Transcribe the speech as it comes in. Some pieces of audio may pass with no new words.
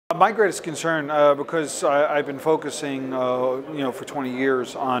My greatest concern, because I've been focusing, for 20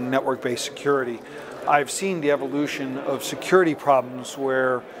 years on network-based security, I've seen the evolution of security problems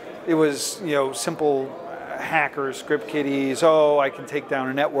where it was, simple hackers, script kiddies, oh, I can take down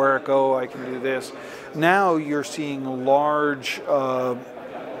a network, oh, I can do this. Now you're seeing large,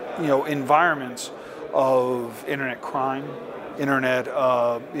 environments of internet crime, internet,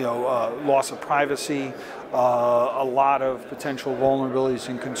 loss of privacy, a lot of potential vulnerabilities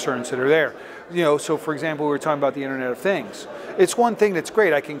and concerns that are there. So for example, we were talking about the Internet of Things. It's one thing that's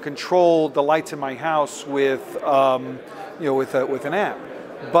great. I can control the lights in my house with, with an app,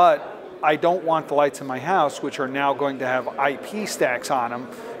 but I don't want the lights in my house, which are now going to have IP stacks on them,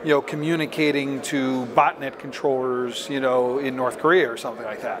 communicating to botnet controllers, in North Korea or something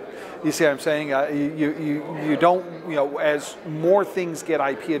like that. You see what I'm saying? You don't, as more things get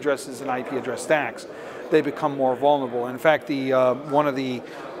IP addresses and IP address stacks, they become more vulnerable. In fact, one of the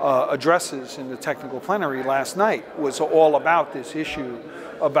addresses in the technical plenary last night was all about this issue,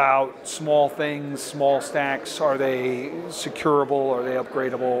 about small things, small stacks. Are they securable? Are they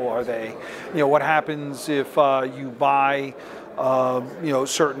upgradable? Are they, what happens if you buy,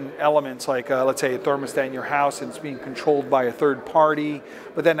 certain elements like, let's say, a thermostat in your house and it's being controlled by a third party,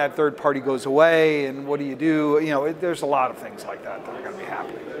 but then that third party goes away, and what do you do? There's a lot of things like that that are going to be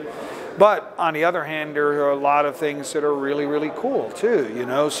happening. But on the other hand, there are a lot of things that are really, really cool too.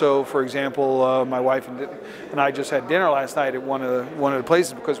 So for example, my wife and I just had dinner last night at one of the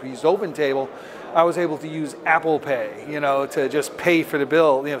places because we used OpenTable. I was able to use Apple Pay, to just pay for the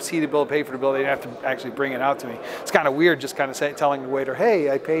bill, see the bill, pay for the bill. They didn't have to actually bring it out to me. It's kind of weird just kind of telling the waiter,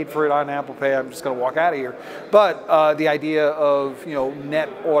 hey, I paid for it on Apple Pay, I'm just going to walk out of here. But the idea of, net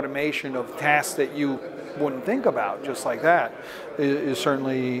automation of tasks that you wouldn't think about just like that is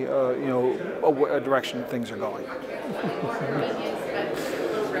certainly, a direction things are going.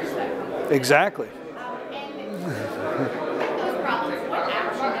 Exactly.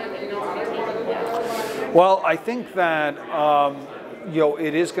 Well, I think that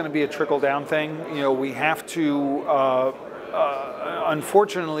it is going to be a trickle-down thing. We have to,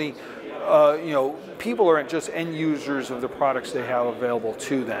 unfortunately, people aren't just end users of the products they have available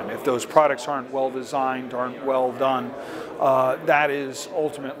to them. If those products aren't well designed, aren't well done, that is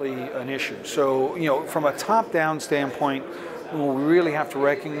ultimately an issue. So, from a top-down standpoint, we really have to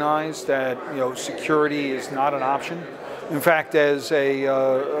recognize that security is not an option. In fact, as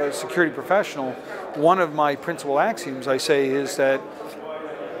a security professional, one of my principal axioms I say is that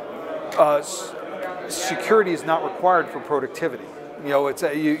security is not required for productivity.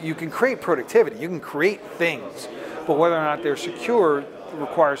 You can create productivity, you can create things, but whether or not they're secure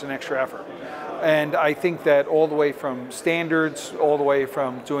requires an extra effort. And I think that all the way from standards, all the way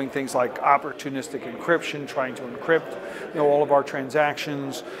from doing things like opportunistic encryption, trying to encrypt all of our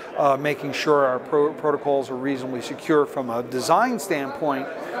transactions, making sure our protocols are reasonably secure from a design standpoint,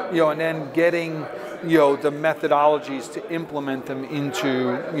 and then getting the methodologies to implement them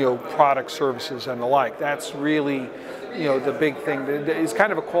into product services and the like. That's really the big thing. It's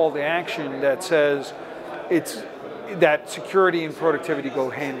kind of a call to action that says that security and productivity go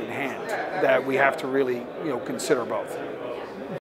hand in hand, that we have to really consider both.